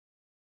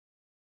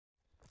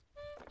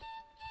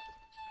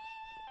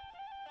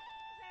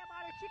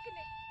چی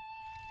کنه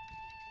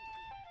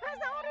پس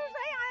اون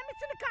روزایی آیا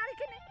میتونه کاری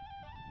کنه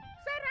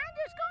سر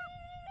رنجش کن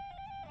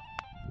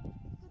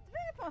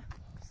بپا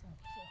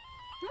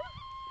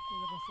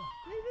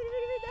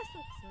بری دستو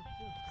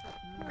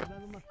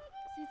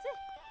سیسه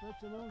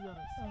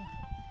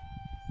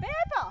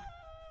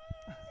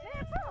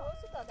بپا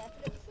اوسو داده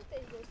فرشو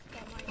تیزو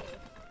سکامانه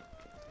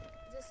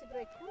زسی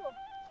برای کورو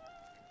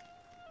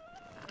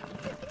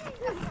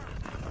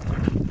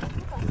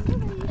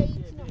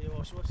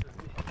yavaş yavaş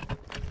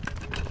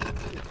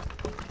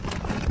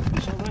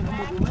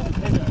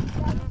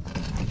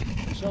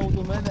شاو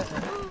دومنه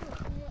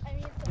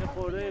یه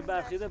خورده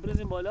برخیده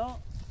برزیم بالا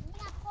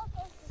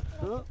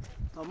تو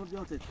تامور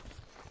جانتت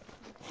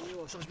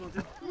یواشاش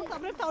مانتت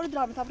تابره تاور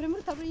درام تابره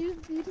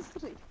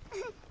یوسری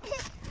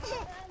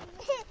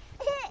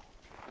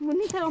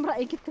منی ترام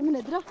رأی کت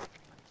من درا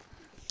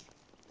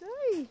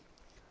دای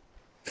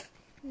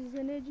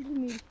زنه جلی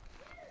میل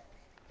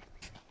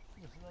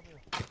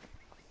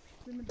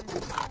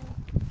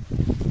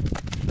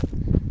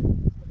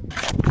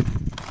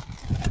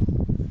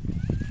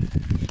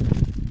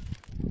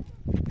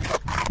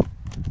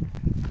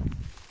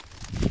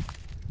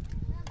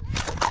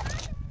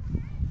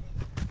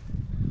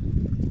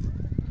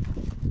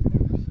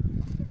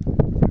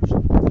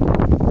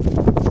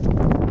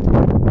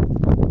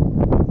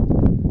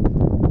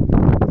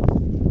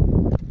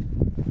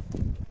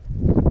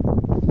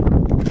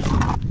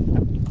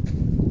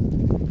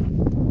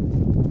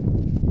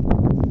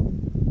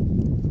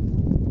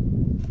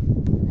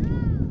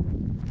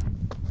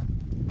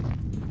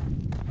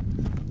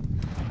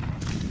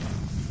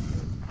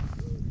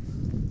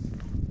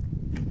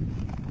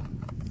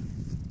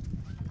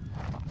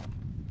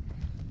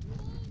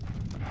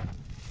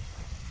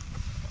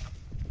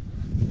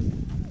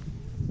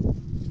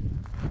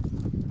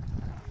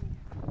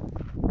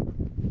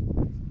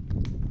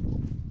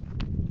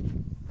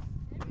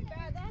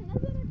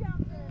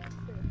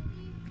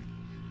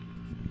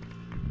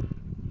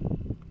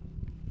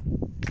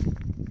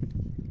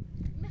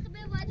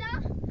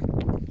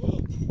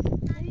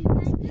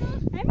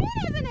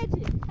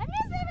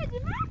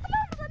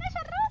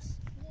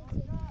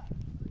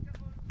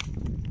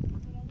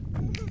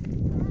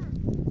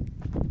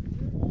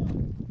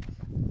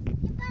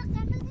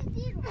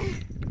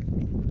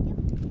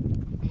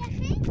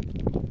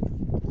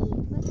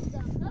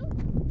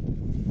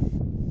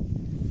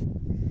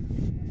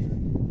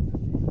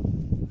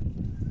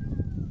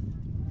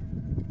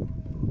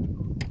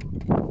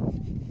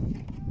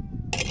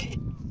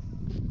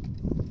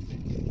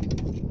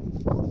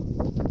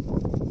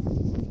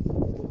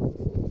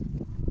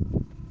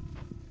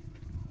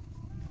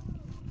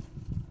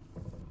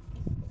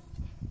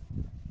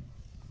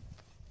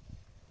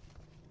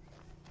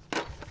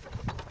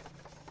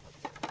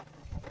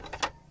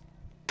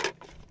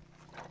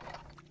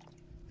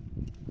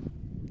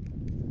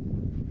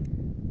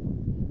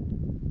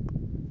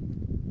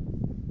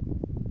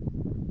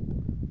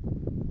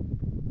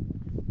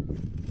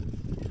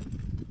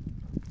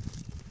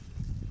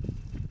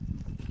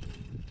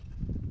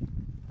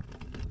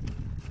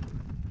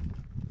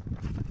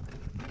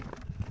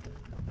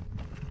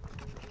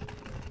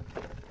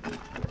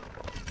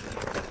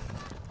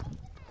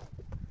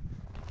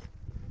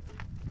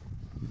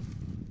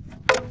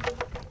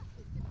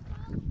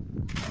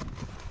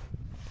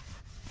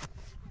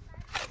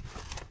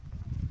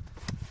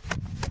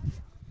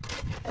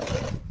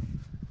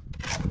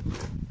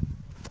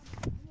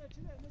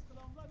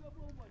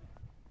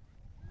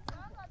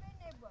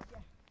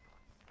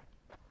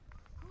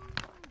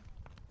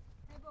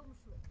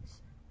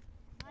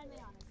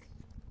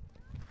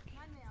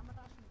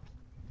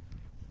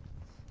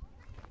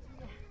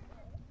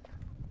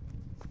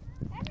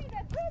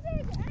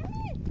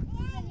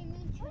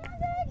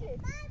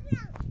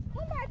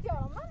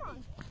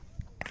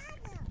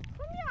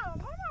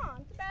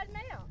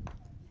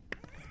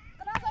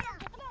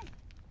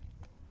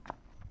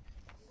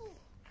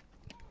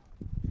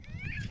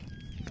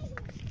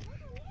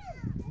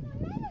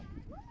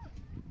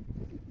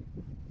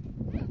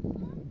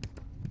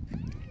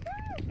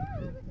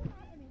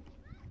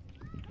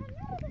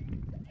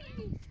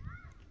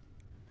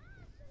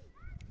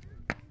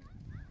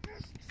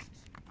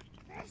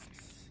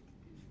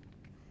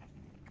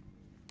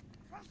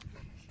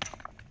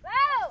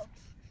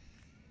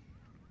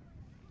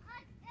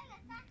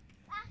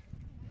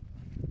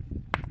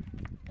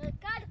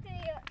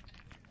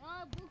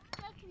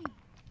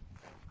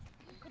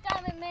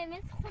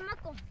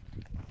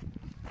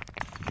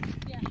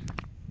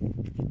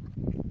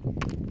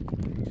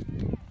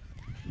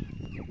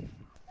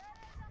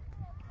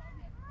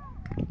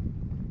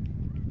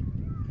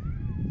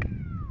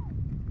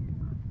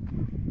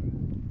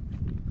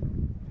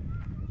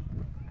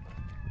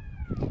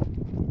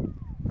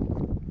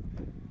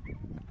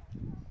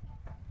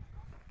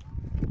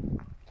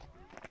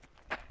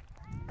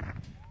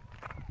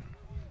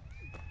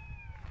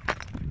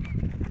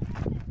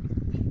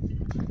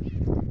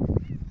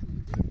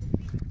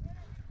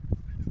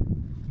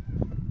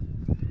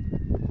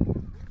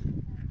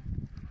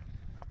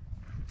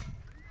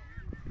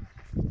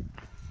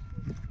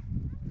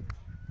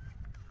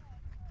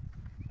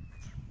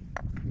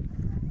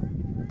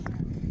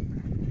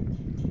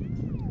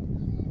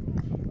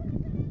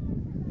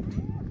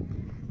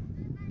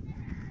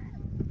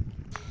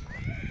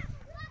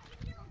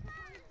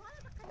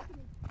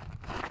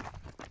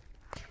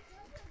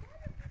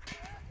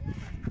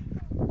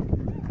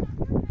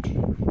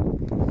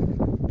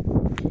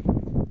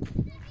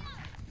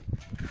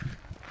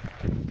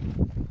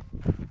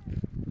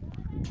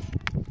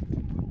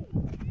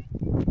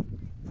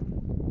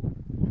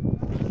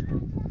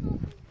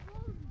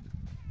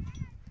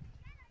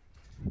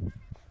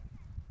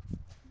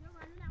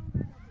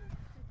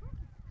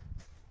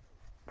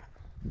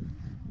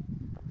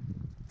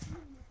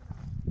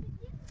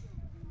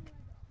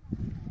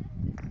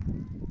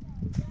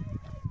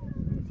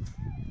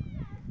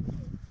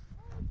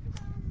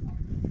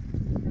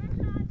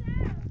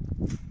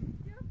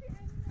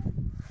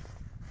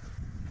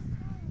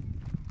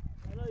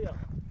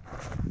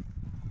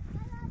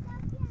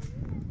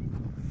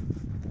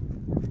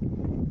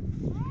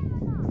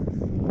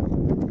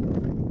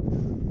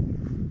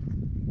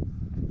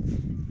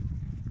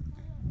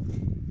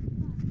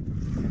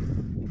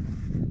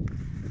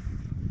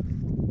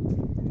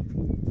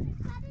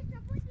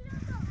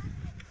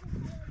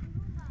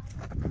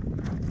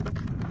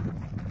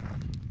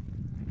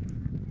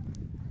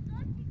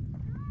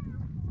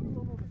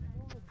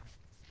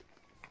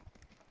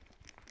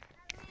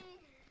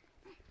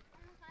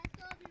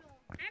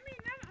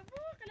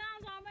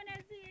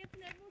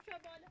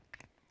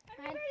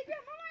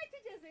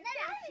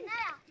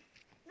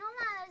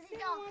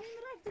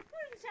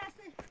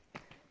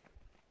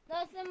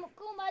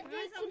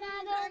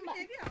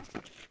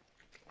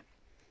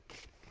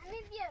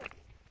امین بیا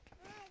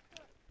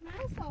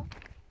مرسا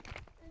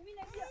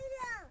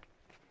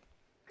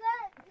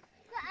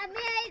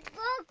امین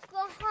گو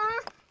ها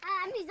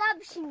امین زا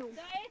بشینو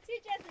دایتی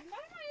جزد ما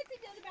ایتی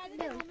جزد بعد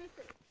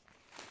نمسه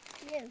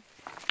بیا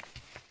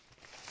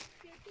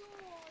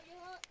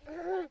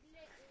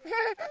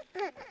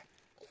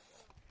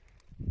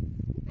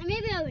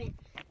امین بیا بریم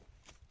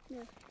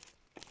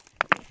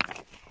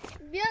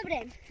بیا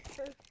بریم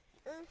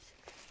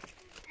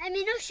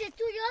امینو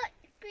شتو یا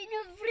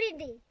اینو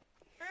وریدی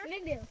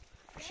امین بیا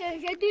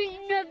شتو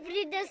اینو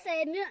وریده سه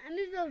امین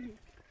بیا بریم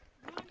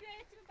ما بیا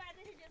ایتی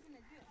بعدش جزد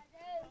ندیو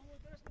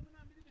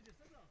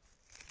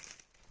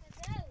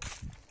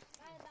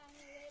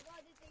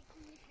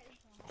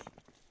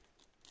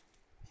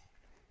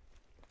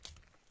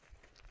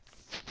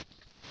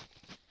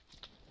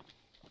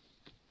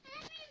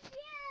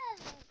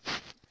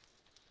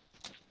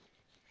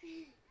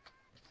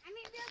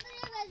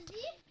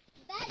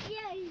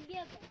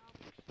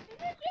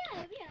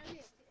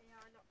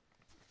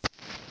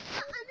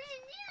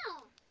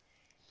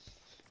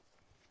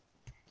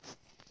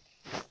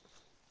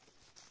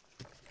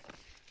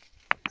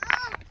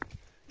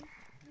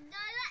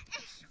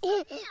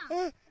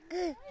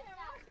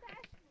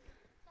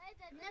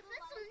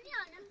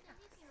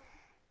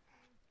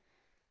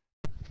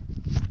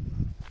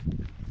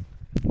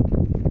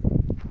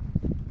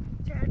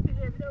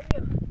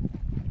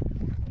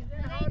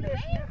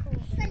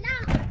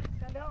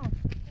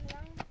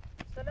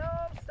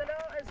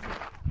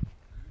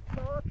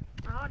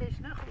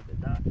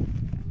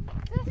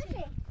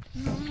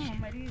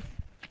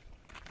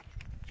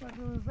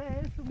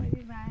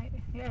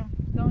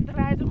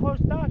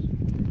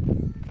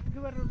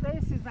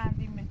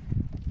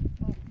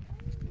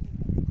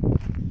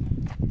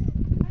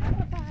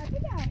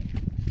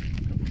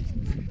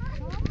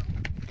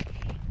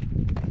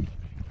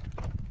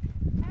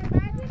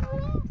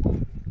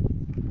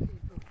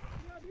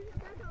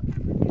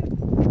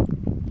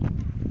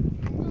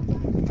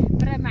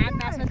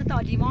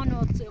تاجیمان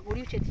و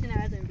قوری و چتی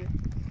نردم بیا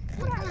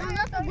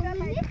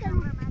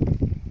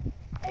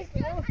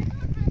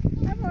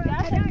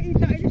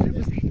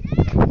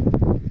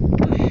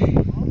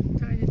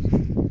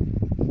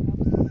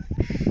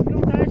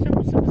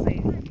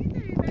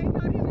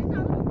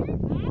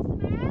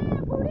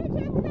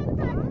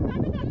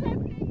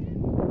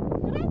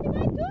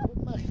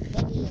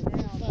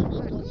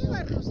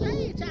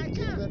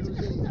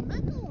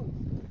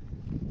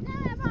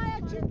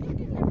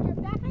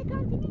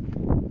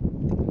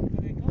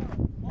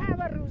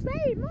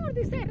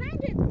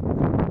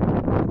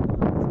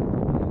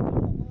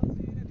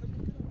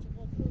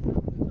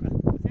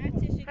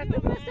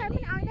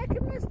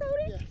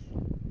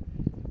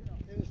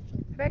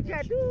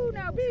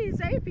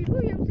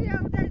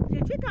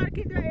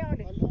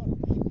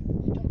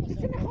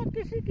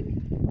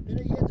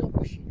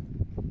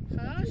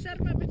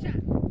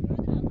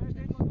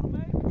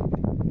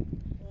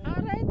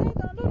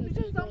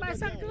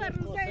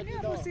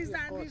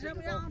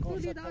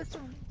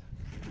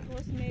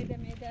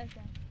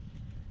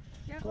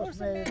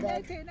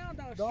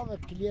دام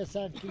کلیه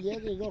سر کلیه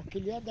دیگه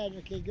کلیه در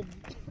میگه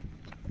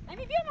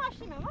امین بیا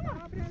ماشینم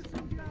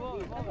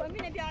ماما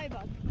امین بیا ای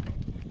باد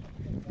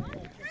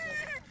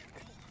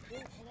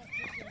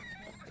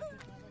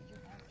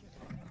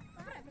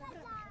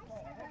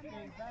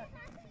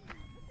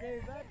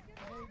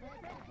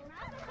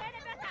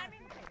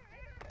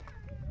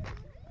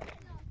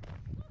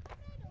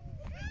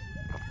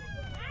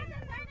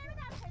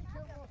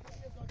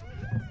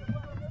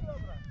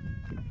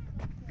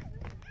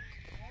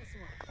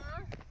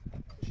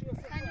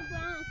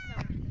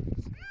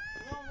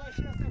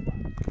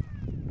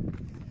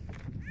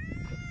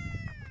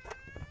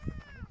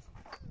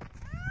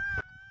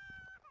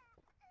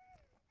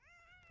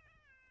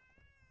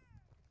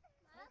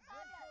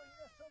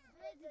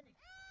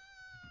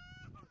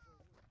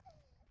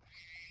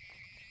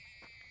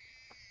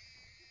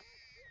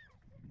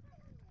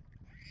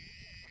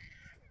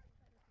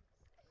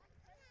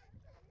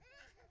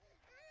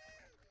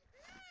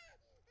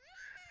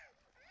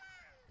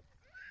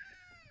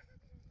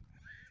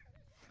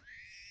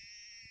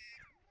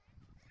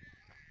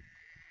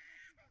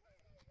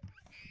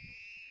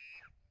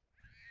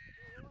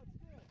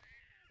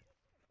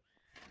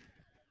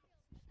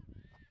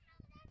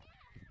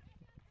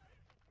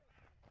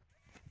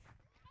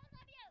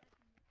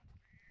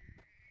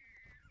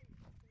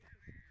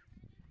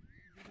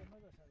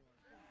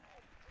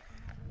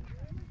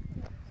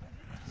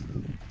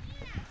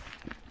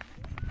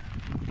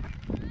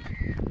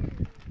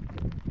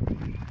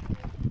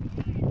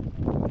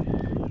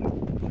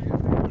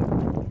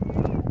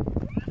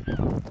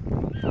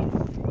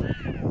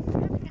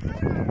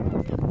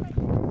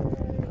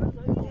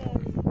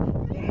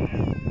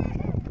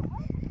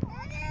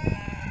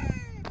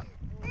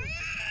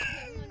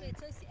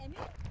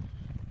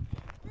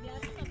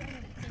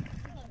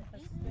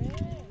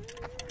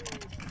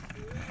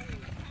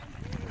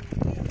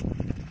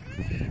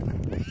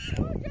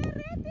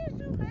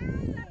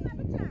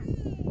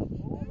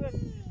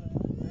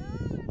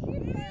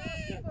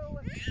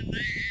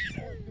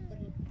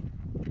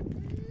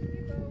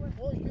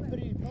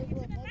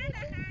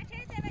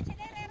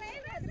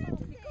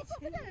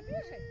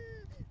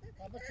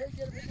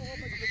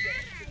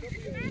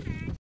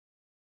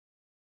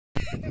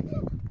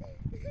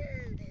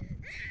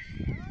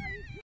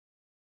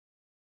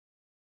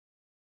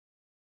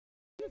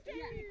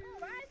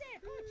Vajde,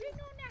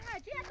 kočinu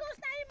nehači, ja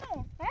gosnajmo.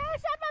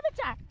 Sad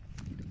babica.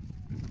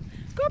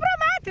 Kubra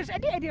matiš,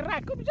 edi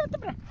rak, kubra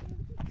tebra.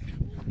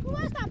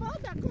 Kuva sta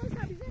boda, kuva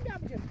sta bizimja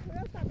bđe.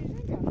 Kuva sta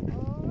bizimja.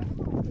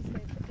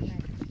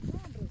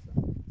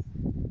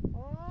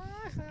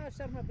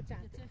 شرمه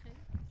بتاعتي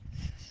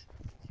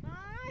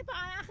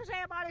بقى اخي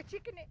جايه بقى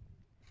تشيكني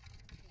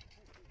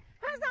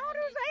هذا هو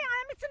زي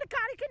عم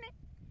تسلكاري كني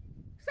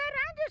سير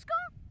عندك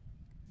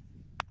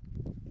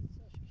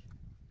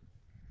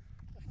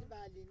اخي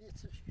بالي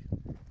نتسش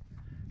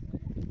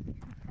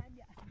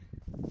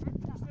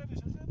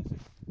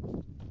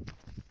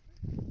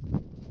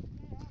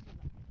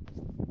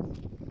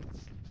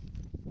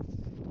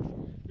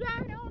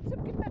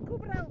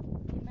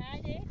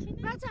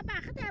بس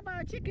باخذها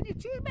با چیکنی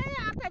چی به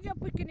اقتجاب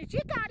بکنی چی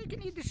کاری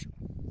کنی دشو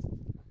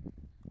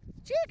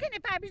چی کنی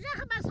پابیزه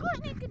خب بس خوش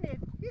نکنی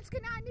هیچ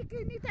کنی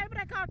نکنی تر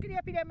برای کار کنی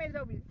پیرامید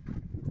رو بید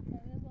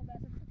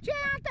چی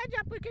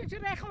اقتجاب بکنی چی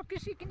رای خود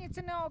کشی کنی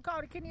چنو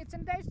کار کنی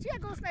چن دست چی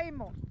اگوز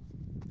نیمو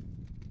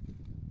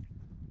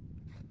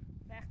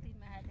وقتی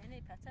محله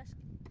نی پتش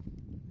کنی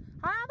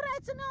هم برای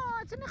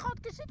چنو خود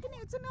کشی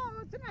کنی چنو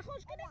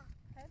خوش کنی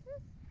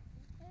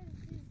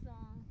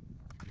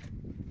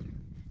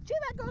چی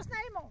اگوز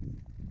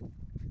نیمو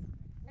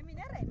نمی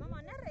نره ماما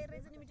نره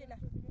ریزنی میجله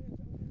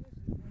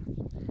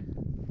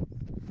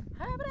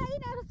هم برای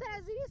این رو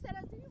سرازیری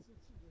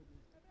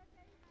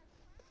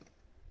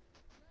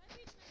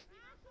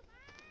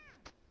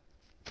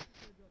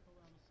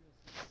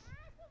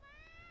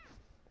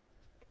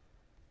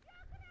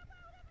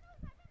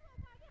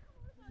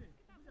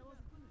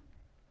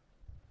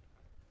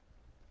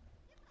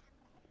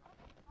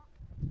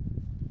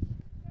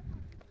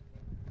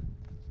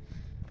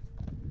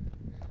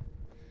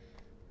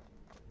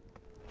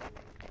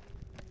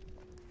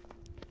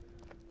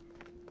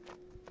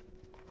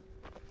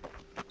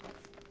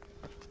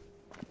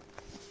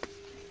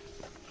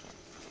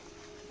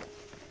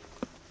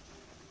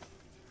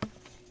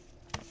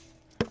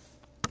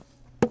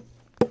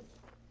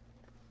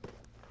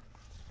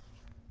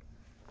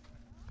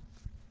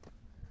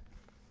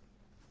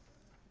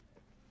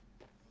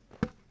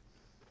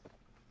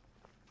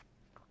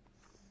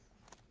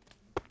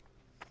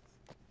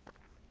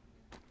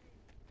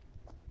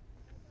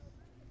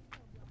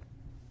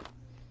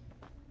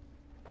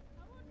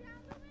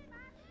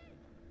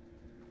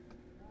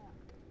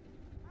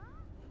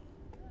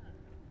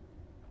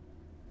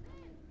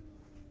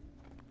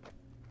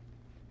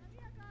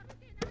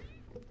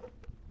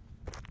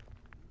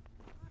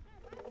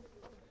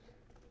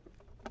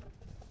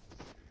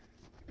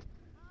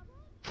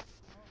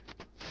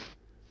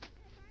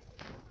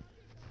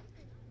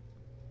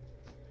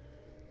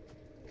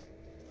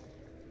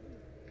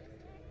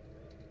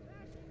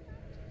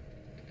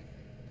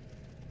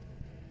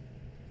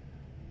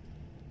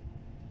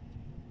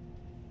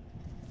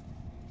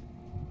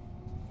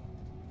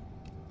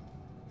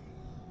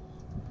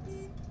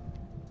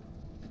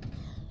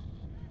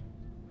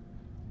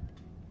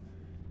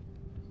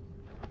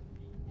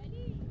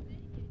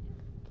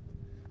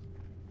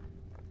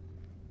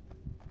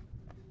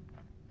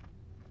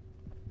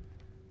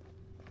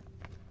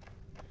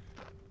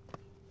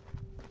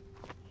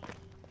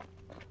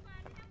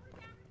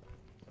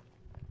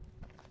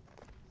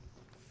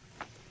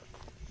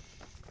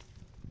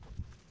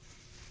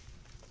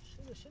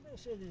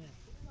شده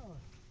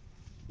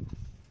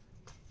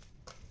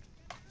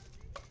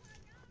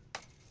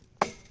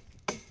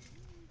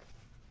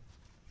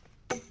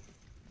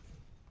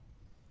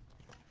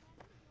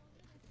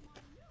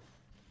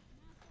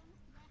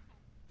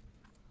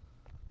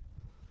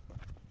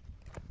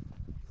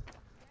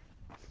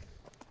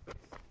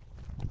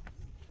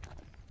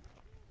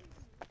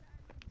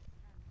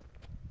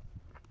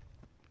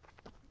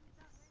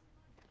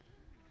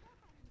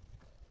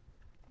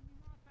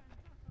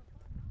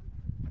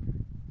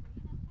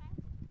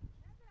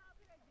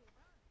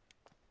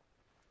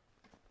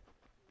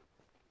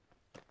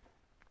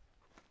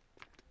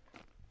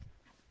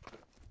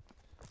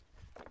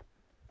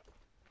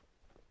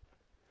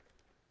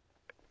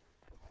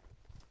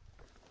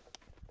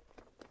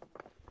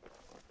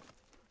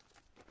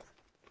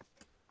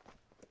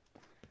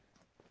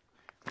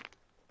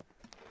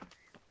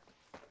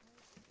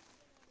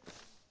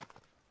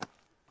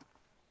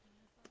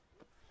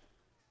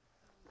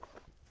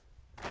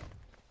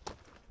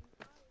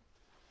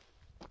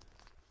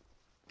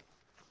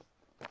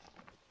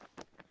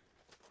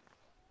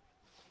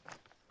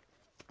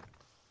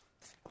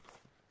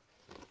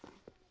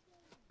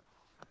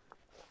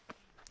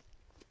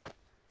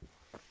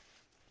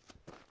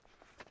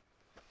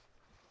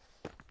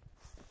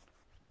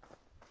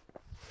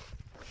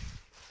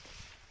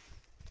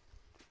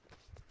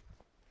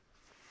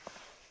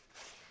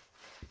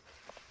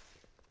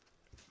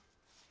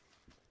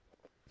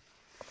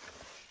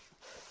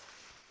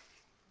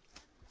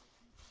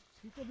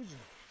Fica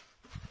pedindo.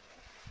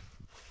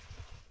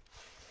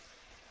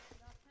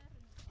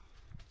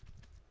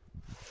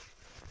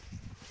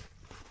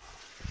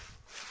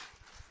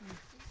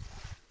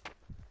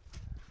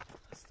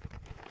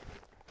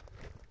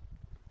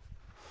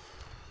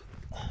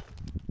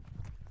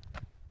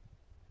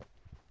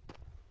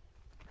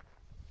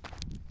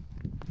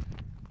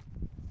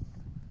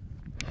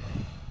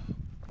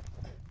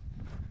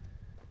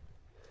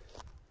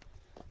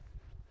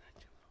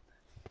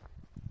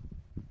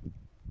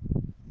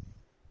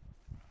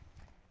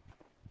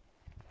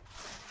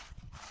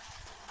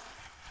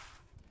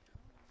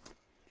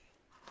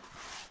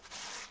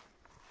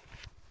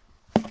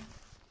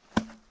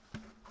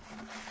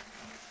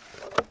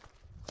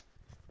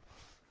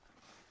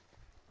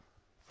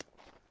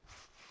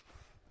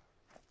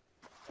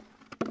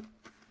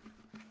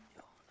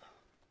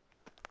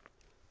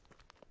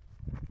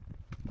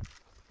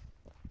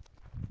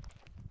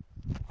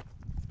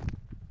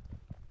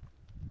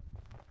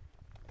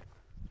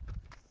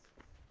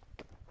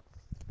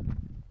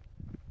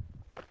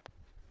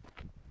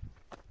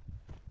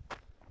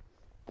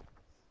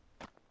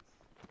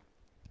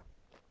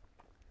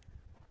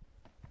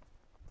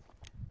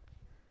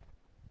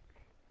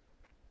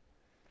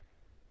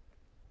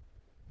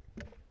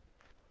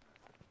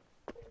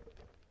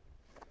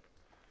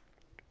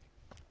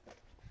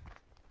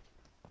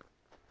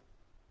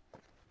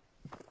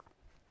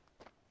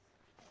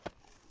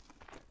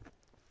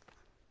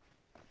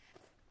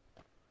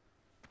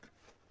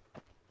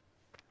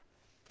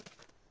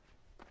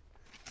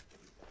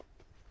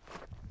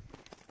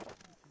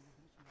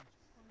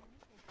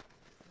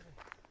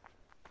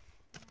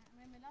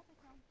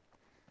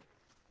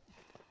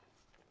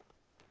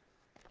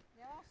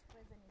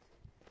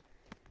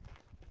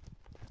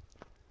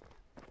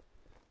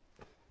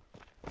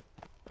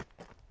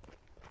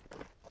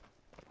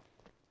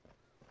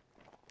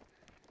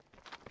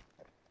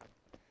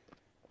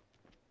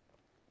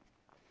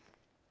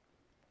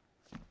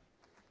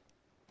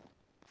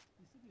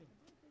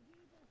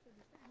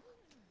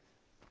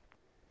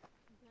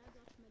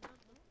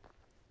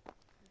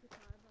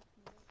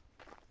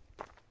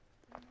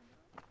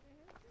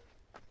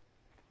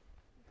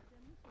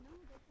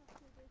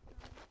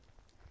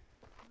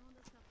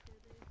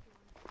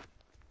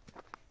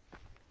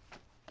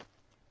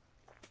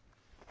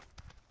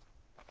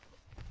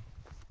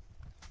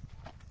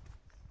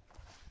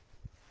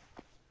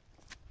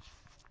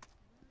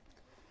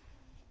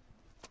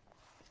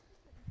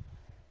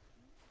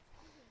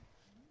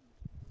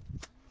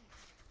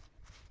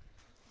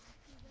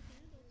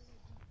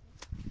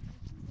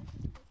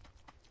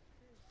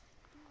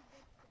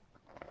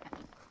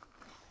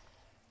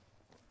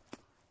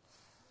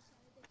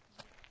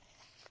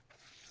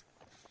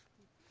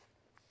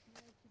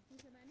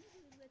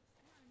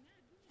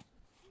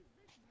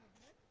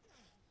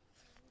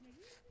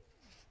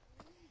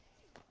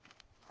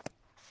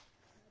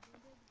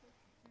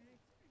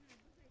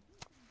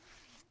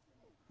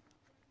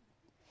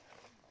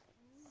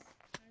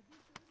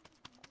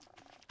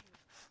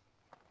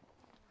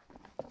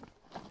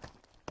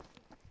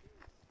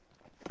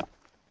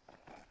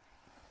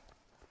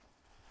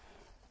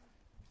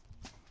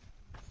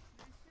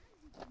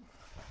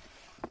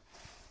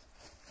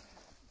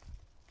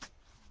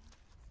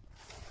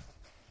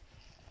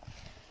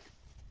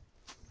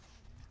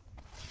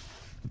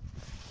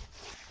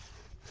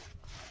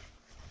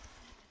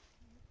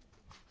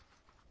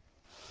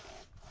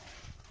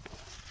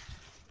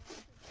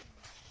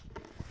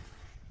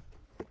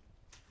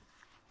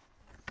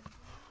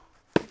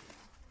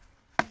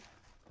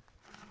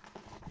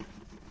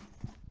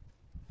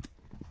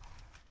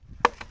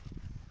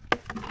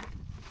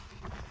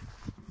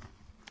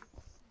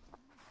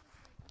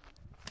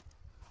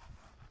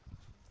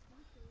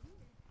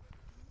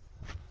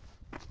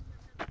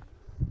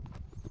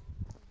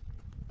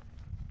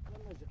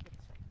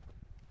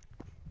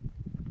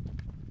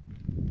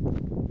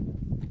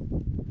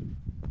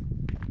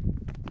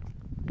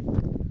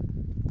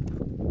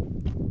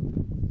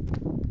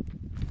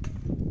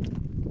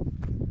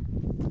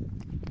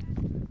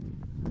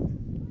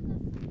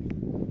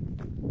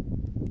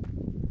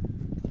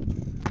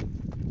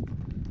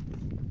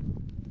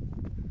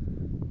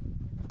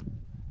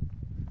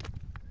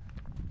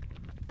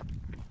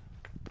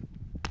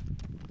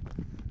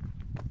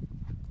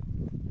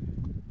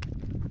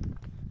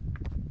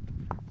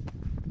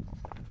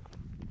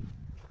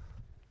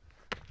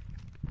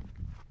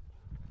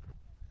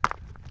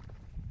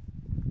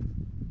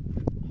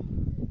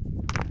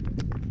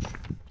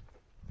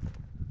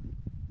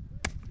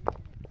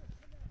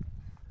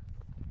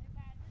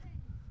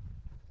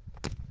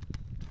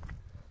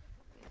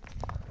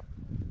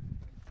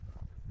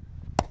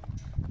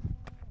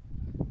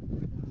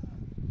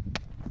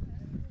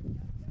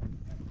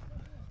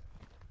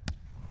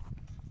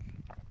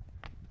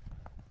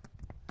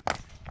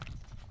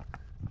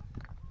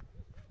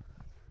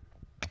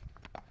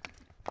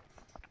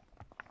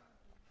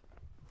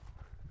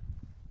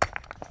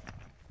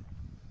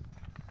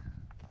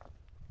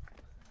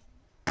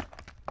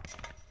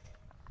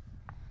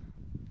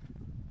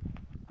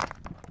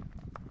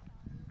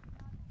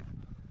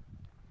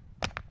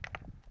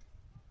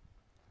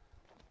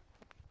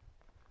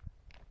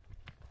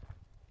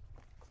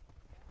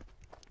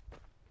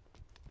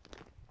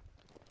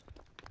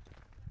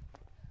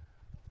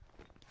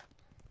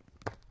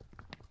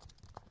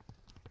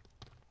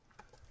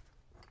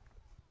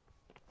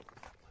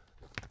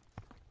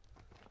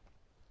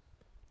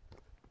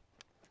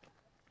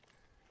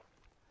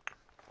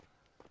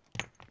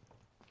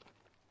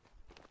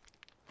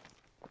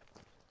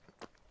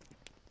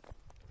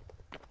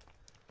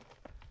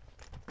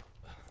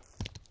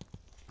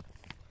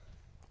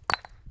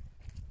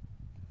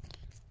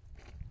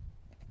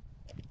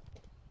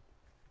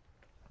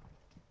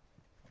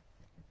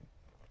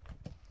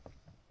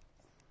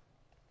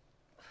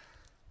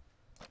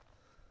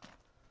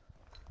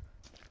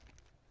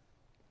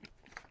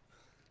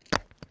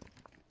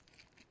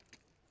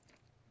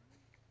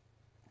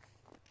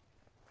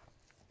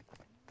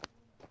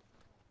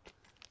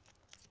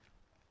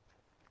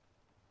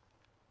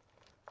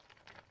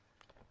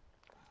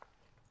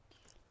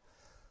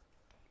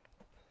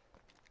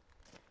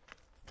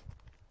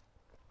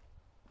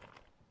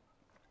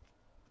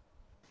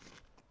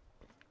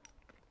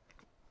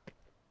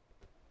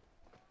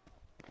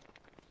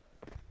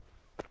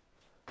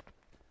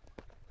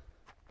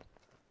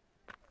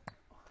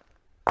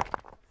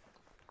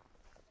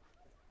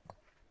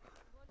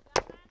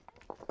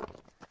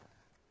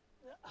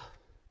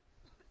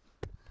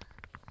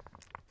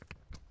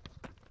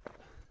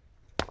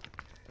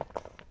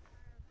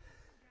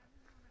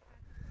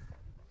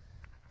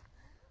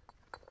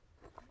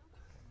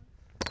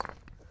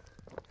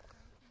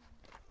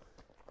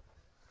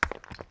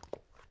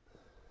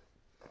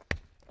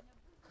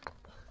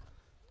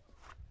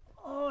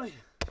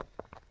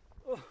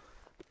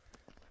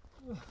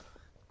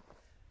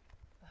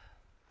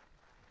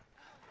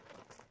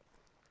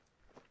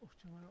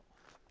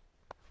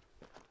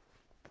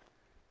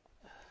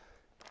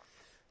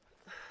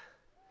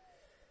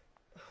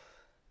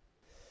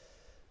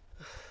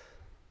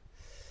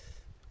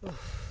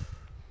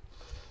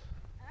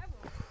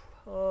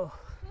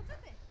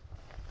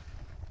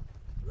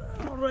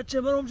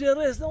 بچه برام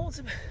جرس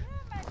نمونسی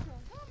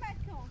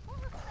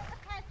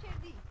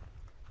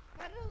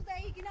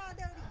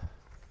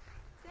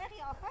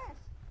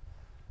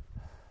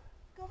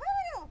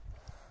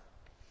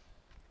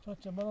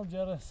بچه برام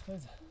جرس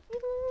خیزه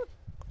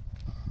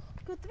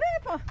كنت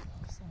بابا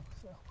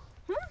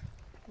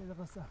خیزه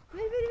قصه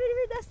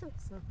بيري دستو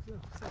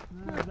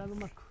نه لانو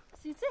مکو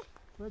سيسي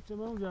بچه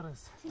برام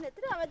جرس سينا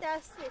ترى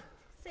دستي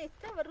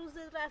سيتا والروز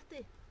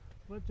رفتي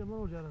بچه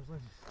برام جرس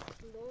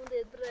دون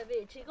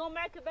دربي چی گم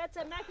معك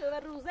بچه معك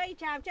والروزي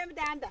كم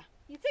دنده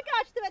يتك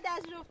عشت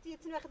بداز رفتي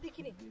يتن وقت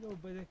كني اینو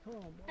بده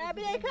کام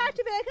بده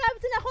كارت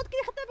بتنا خد كي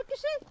حتى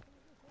بكشي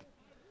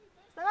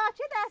صراحه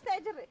چه دست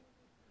اجري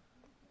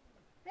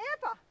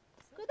بابا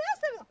كو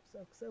دست برو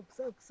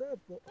سب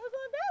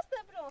كو دست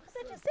برو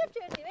خدت سب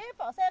چردي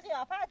بابا سي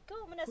قيافات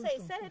كو من سي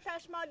سر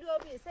تاش مالو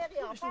بي سي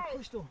قيافات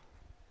پشتو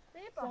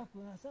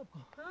بابا سب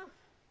کن ها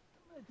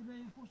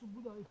این پشت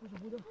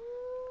بودا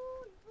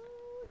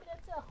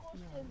بچه خوش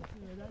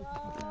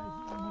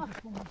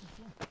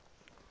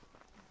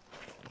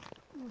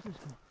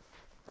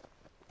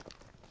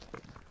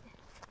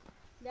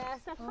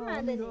دست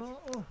خمدنی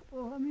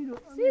اميرو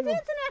سيدي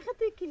تنا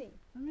ختكني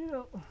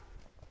اميرو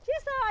چی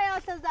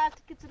سایات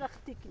زفت که تو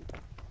ختكني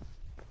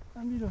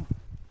اميرو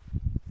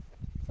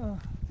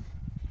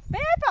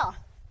بابا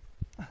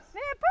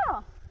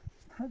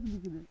هاد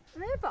بكده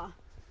بابا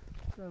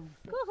سب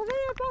كوخ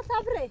بابا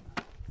صبري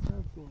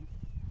کن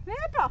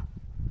بابا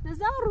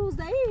نزار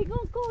روزایی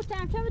گون کو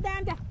چم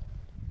دنده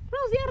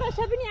روز یه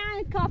رشبینی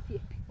عن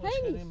کافی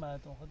هینی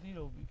ماتون خدی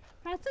رو بی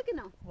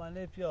هاتكنا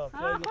ولی پیا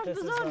خود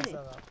بزرگی.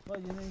 با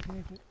یه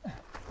نمیتونی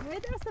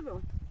وید دست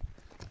برو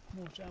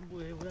موشم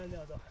بوه ولی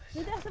آدم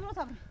وید دست برو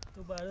صبري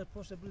تو بعد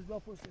پشت بریز با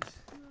پشتش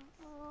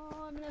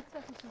من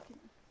اتفاقی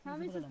شکنی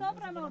همین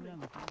سستاب را مورد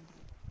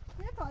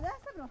بابا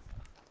دست برو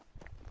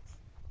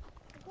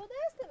کو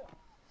دست برو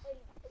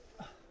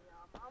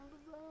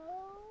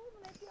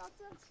من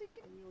اتفاقی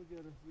شکنی یو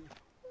جرسی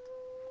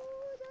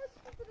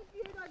دست برو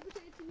بیای راجع به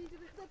چی میشه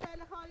بخدا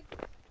تعالی خالی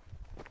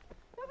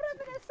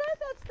ببرد من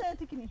سایت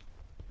استاتکنی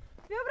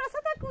ببرد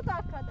ستا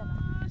کوتاه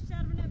کردم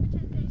شرمنه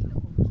بچه دیشته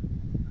بود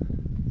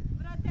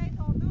برد دیت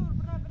آندور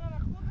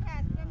برد خود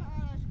هست برد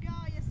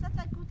آشگاه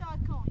ستا کوتاه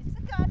کن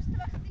سکاش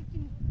وقتی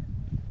کنی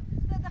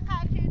ستا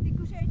دقیق کردی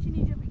گوشه چی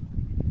نیجری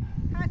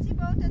هرچی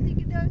باوتا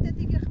دیگه دوتا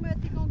دیگه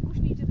خمتی کن گوش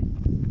نیجری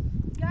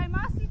گای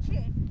ماسی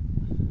چیه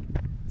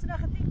سنا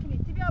خطی کنی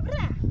تی بیا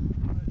بره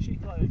چی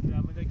کاری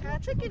کنم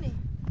هاته کنی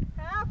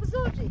ها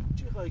بزرگی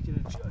چی کاری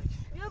کنم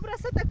بیا برد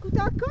ستا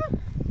کوتاه کن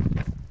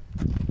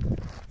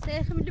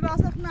سيخم اللي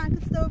بعصف معك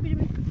تستوي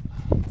بيرمي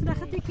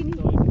تناختي كني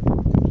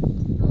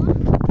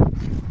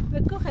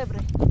بكو خبري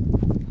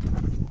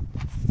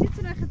ستي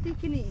تناختي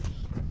كني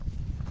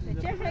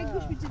كيف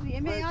هيقوش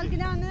بجري ما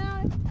يالقنا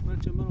انا من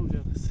جمرو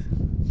جالس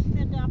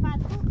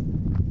تقافاتكو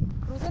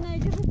روزنا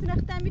يجري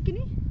تناختي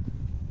مكني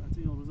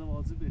انتي روزا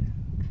واجبه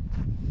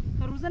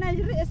روزنا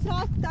يجري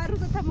اسراف تاع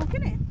روزا تا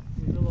ممكن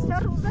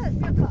صار روزا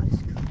بيقالش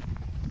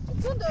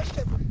تون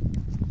دوشته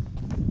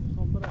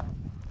خمبره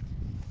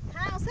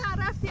ها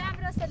ساعة رفتي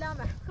عمرة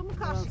سلامة خمو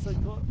كارشك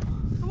سكر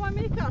خمو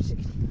مي كارشك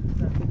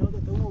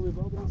هذا تو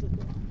ببعض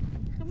سكر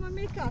خمو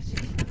مي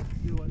كارشك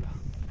دي ولا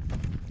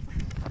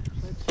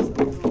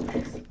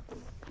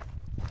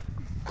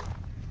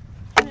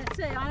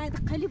أنا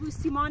أتقلب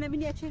السمانة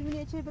من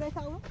يأكل بريت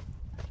أول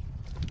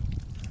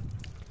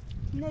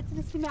من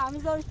السماعة من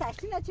زاوية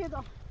تأكل أكل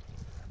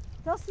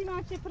ده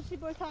السماعة فرشي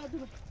بريت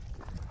أدور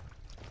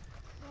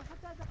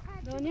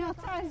دنيا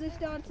تعز إيش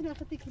دارتنا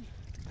ختيكني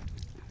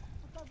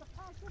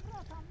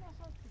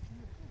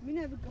من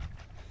أبغى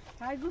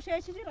هاي قوش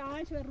إيش جرى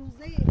هاي شو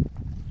الروزية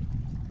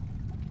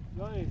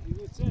جاي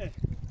يقول سه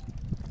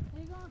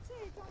يقول سي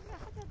كم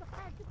حتى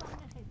دقائق كده من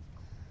ناحية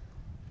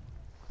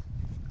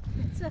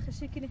تسخ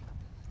شكلي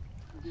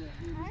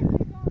هاي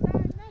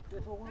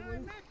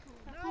يقول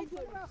هاي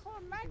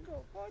تبرخون ماكو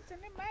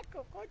کوچنی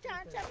ماكو کوچ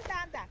آنچه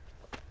بدانده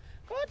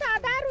کو تا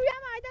در روی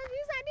مایدان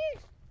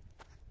نیزنیش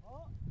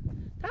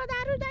تا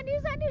در روی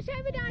نیزنیش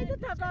همین آیده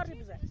تا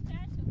کاری بزن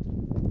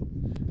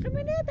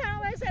خمینه تا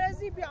وای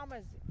سرزی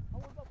بیامزی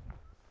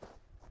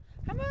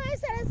همه وای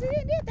سرزی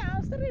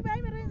نیتا سری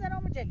برای من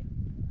زنام جلی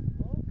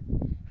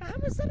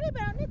همه سری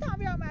برای نیتا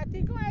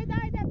بیامدی کو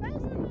ایده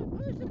بس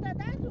پشت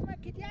دادن تو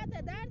مکیدیات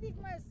دردی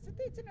که ما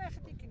ستی چنو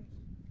اختی کنی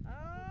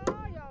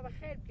یا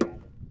بخیر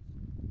بیاد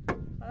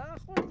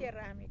خود یه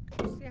رحمی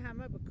کن سی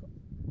همه بکن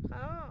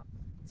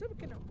چه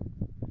بکنم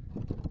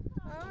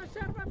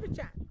شرمه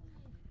بچن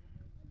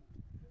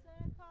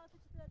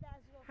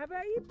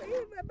هبایی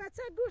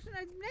بچه گوش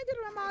نگیر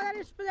و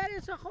مادرش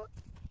پدرش خود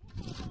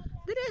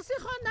درستی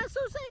خود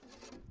نسوسی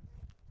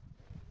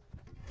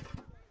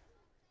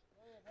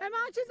همه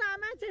چیز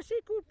زحمت چشی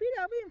کوپی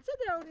رو بیم چه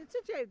درونی چه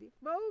چردی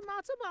با او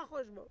ما چه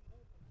باخوش بود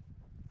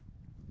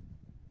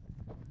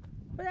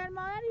پدر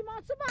مادری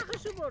ما چه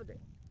باخوشو برده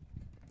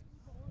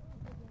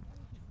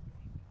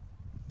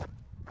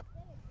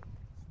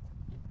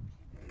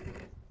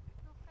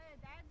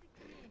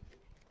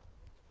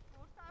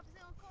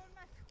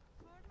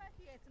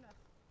getting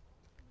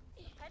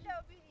Hello,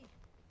 B.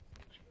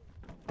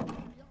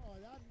 یا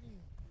آدم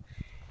نیم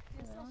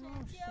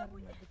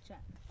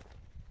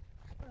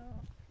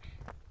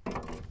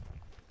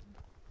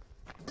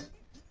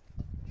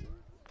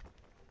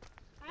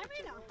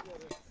Amina.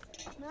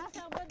 ما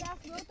سوى داس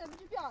بوته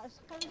بجي بياش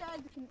خلي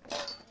دايدك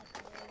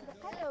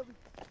Hello.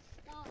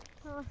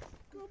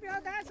 تو بیا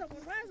دست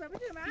Abulfazl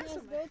بده داس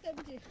معصوم بوته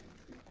بجي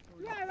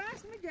یا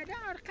راست میگه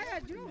دار قیا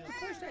جلو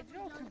پشت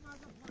جلو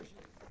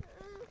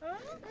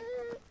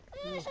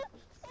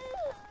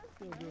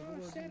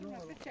شرمه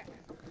بچه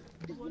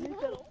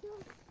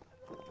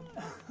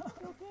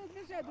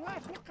میشه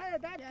دواش قیا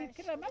داد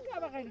که کرمک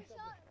بغلی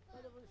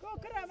کو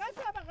کرمک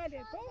بغلی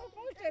کو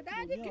پشت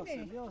دادی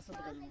کنی يا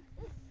صدقني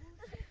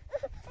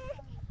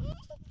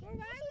تو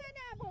باید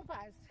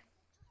Abulfazl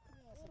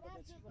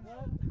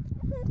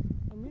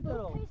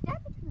ميدرو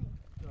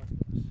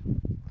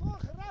کو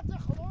خرات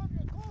خلون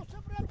کو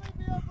صبر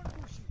بیا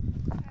بردوشی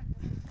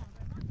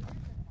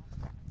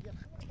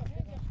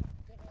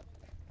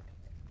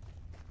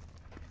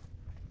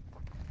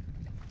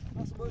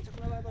اصلا باید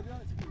چکنه بردا بیا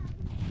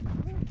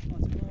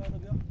چکنه بردا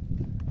بیا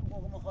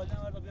موقع مخالی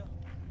بردا بیا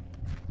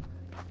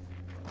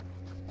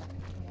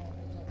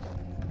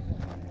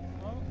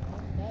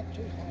نه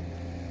چی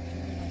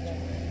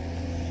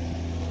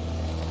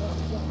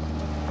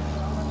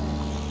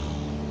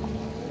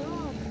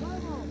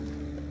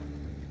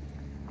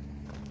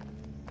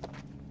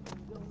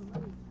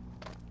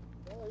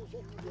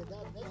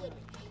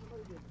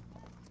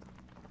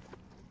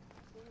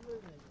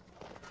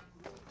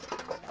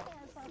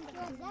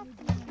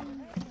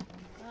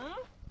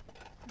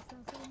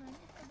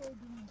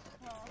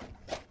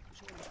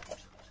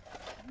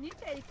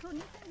نیتایی تو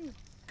نیتایی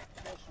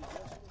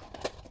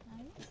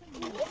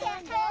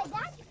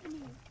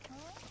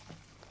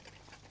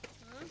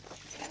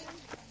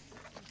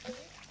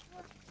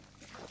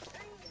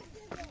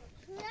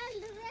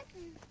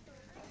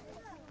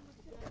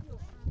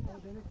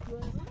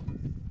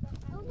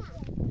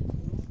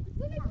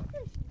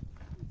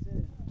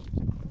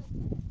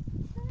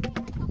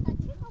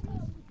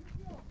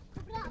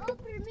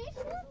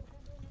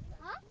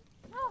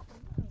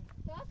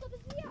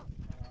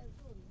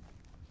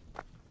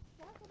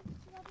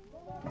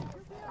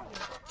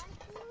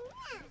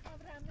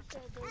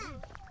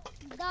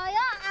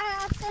دایا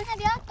افتونه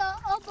بیاد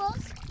تا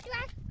آبوز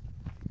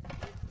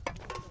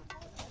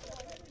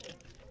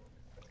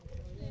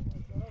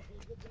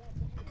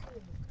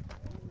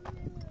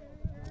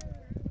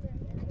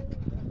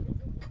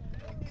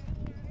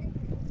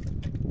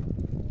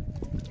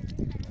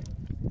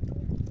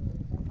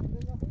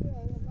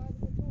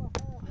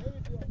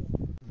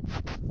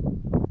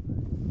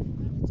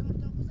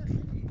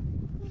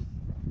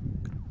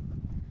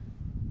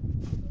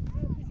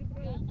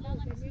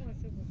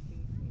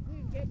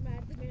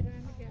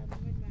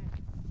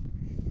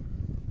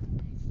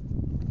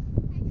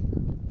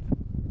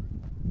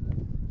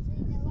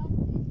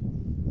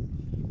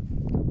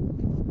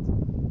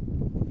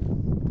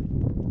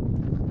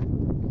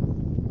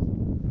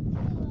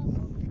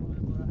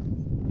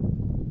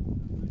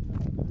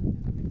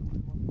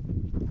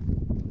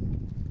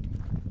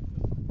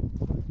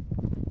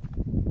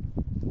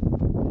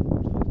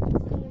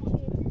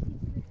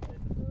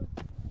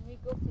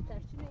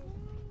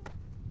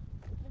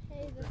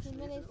وش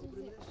نردیش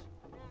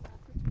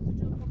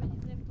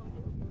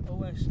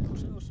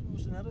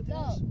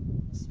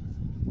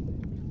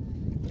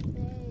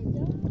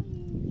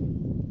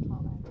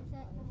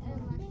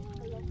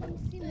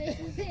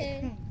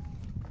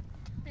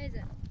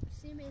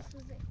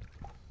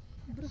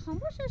برو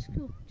خاموشش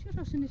کو چی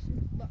روشنشی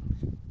با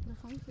برو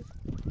خاموشش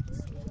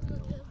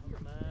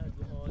مرد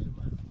و آل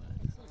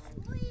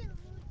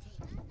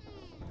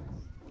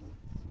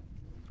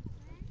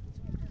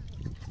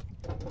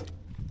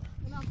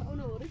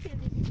اونو ورو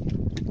کردی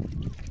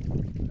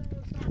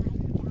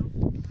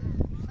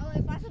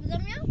پاسو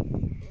بزن میام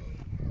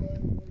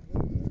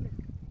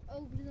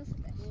او بزن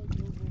سپش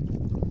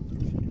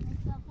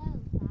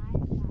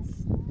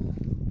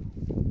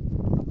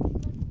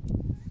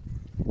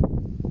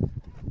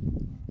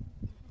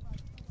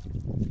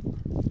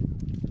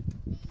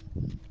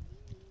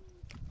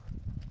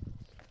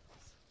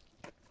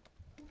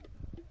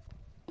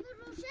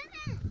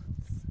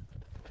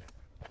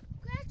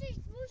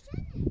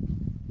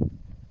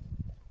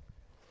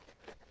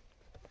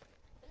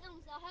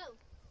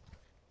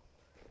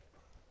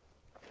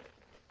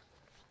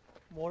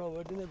مورا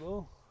وردینه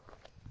بو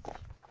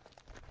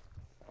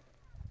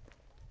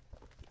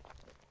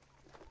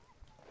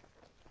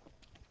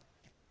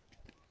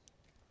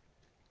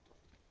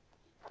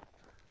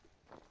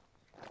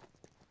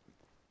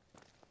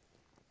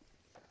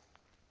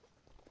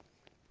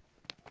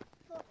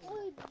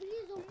اوی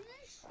بریز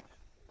اونش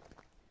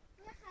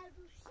یه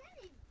خرگوش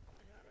شنیم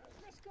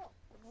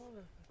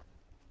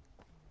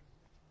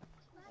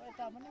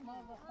تمام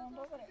ما بخون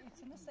رو برای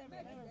ایتونه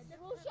سرمه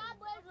روشن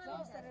باید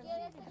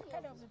رو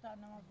کلا بودن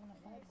نماز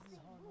بخون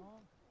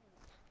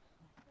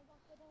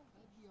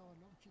قدی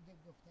حالم که در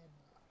گفتن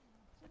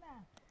چی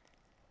نه؟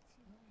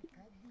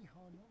 قدی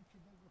حالم که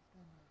در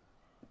گفتن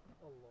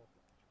الله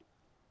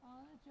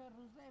چه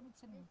روزه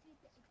میتونیم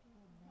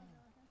اهدنا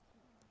الصراط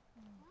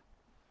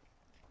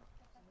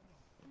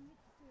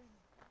المستقيم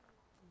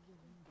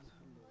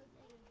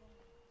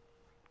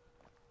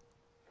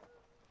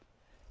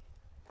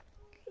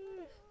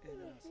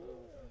صراط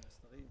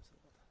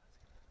الذين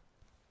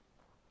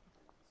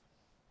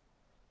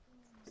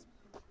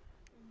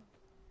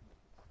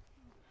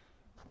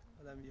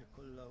لم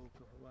يكن له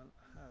كفوا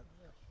احد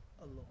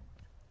الله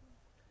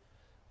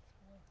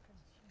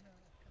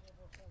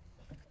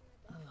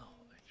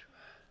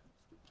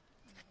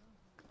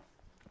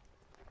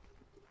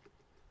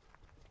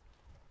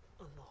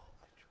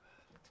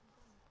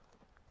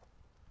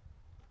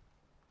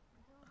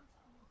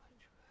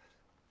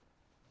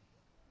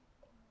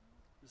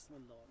بسم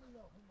الله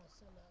اللهم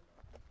صل على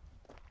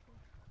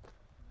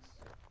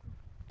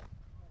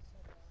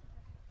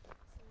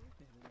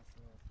اهدنا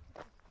الصراط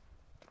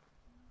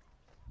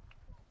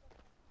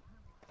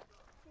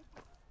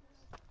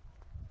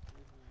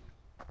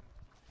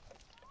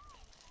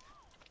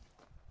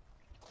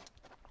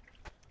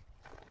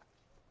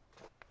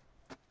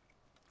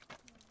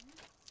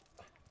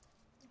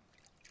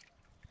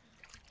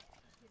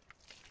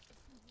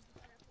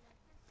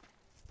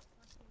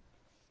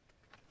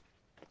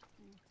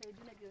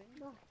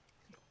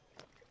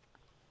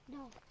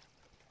No.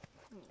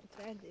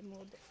 Prendi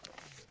mode.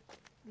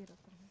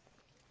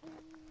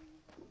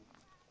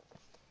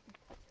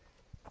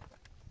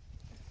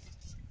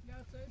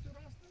 یا سایه تو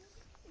راست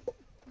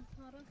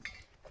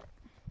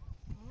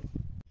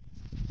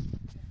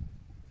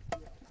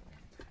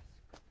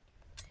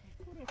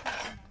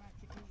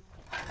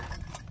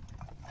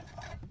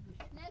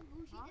نه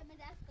گوشیده به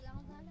دست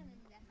کلام حالا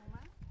نمیدست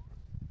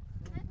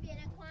من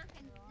بیاره کنم که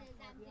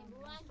زمزم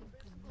روان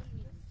کنیم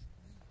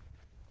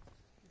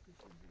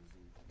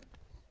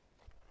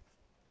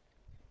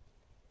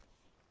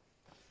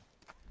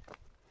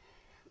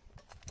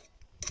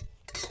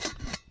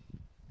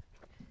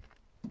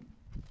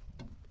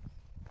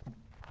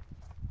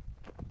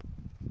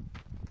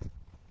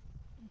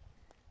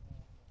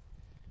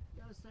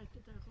یا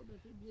ساکت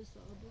خودت یه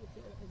ساعت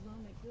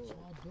ازام کو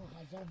ساعت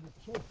 2000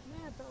 صبح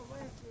نه تا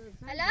وقت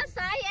الان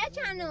سایه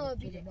چند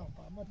بیره نه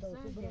ما تا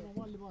تو برم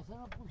ولی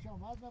مثلا پوشم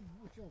هست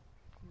پوشم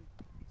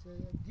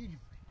دیر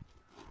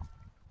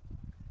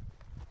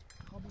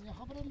خب یه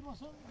خبر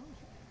لباسا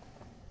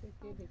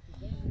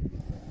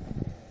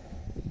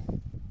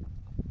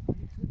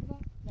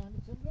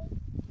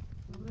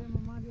Dobre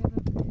mama je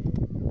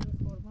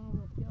forma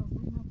u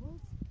pjavu na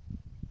bos.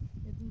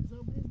 Jednu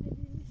zobre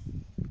zdeliš.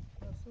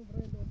 Da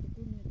sobre do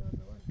tukuni da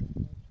davaš.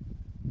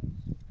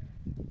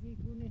 Ti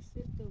guneš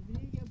se to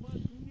vri, ja ba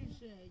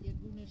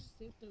guneš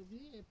se to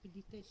vri,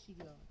 pidite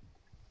šilja.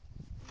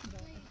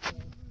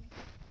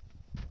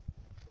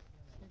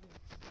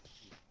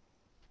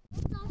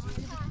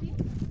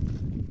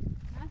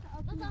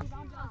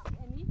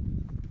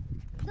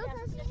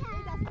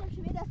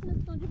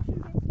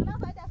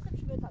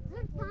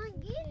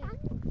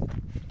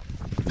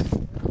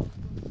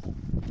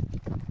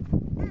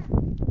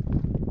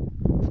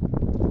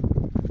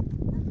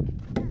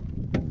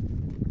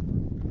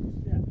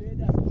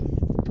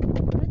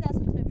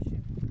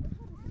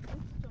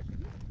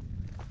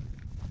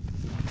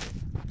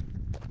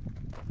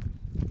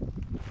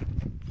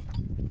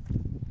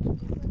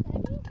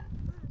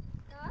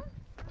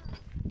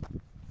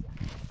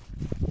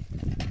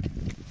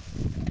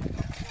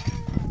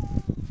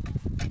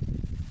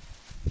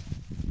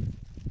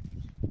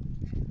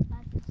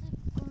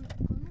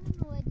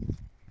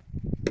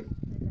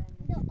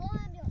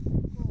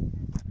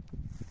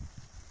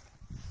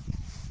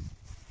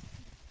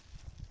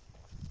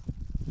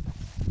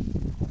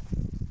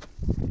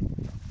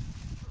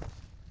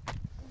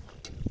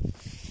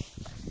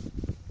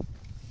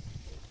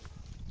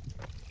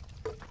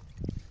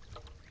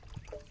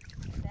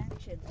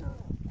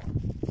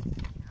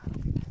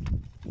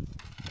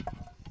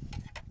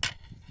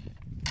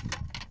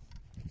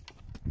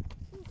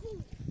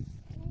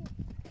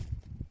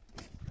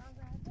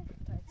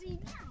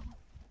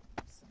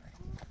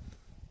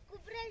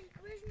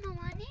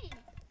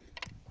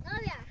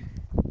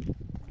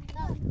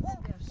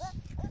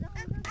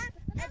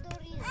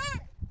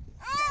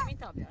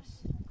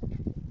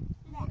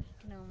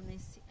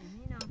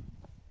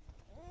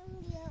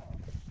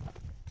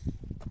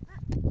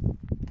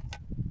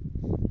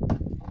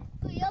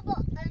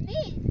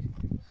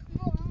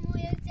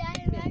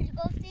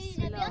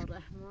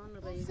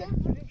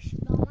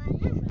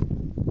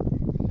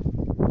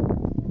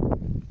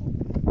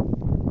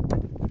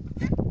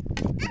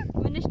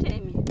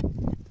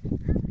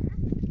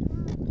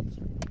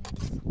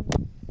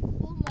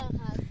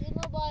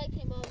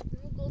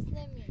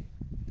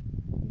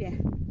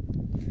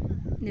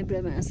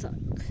 نبره من ساق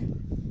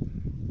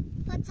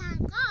با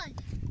تنقال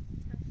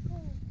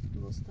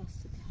درست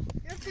است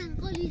رو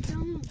تنقالی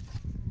جامون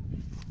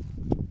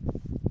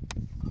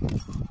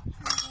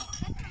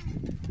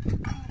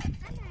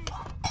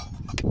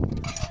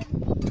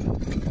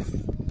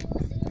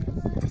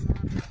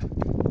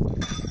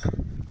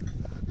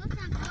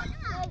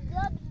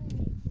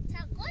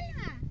تنقال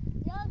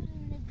من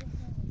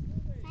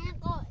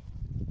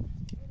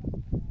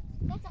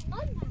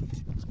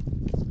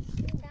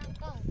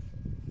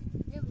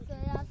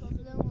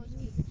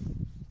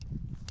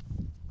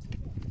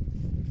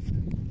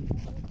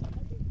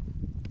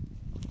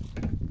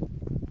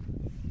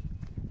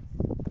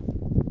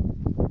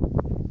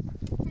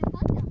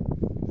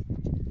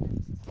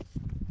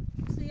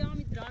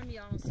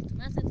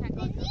مثل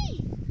تکان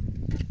دیدی؟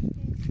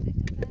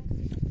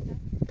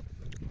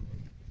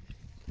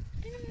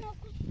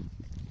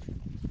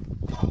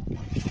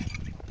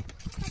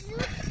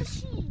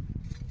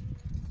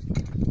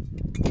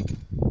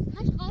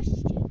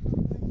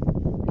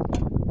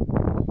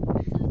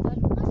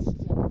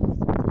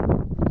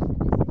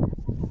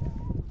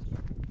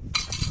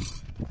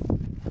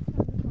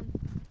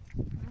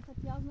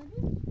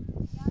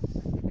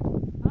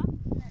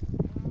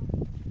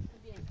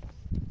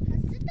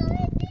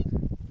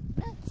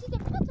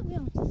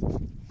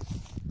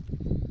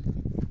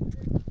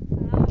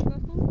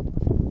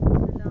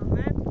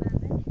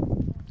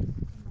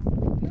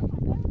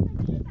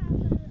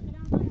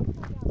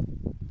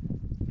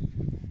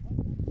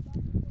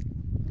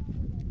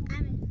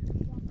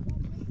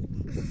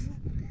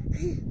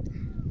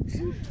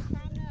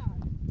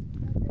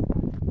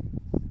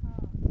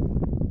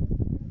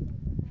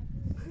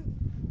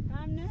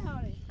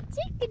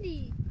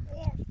 Chickadee.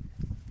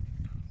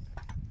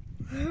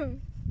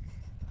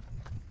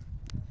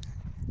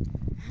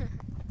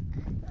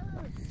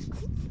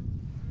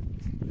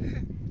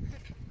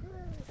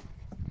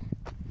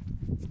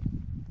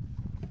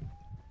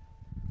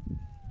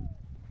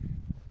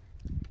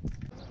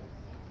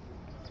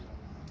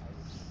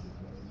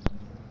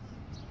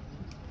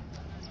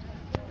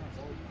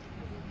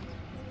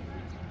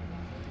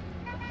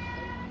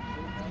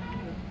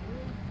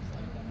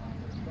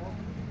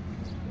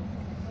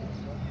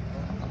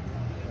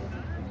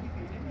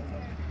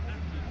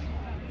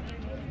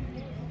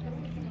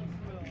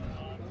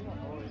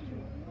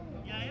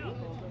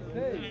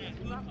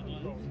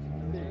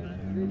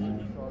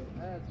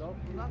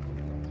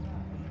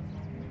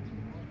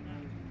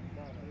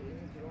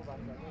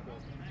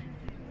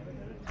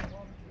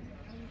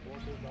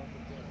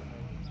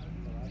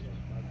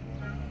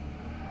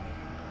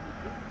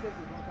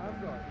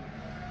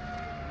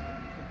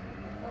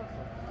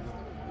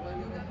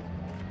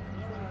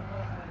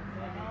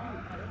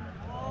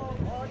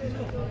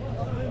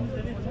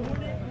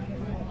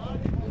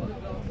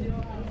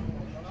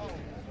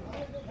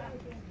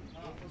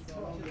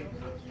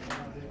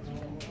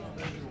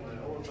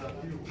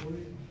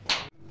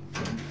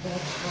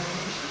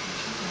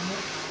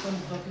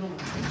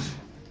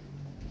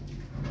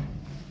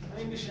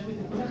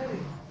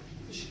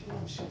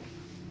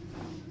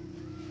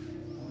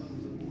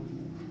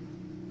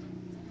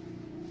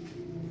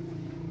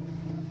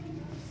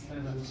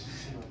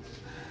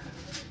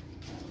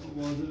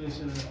 واضح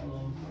بشه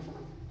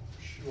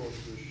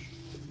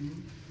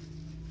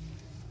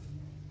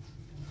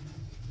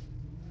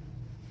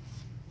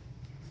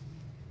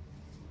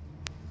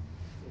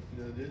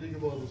دیگه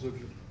باید بزرگ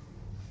شد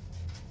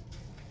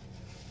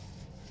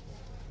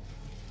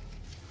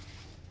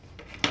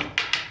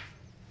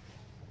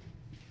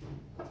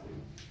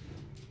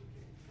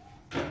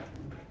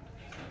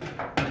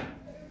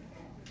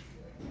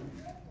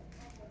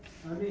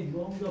امین با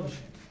اون دا بشه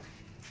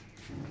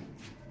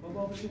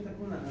بابا بشه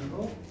تکون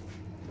نکن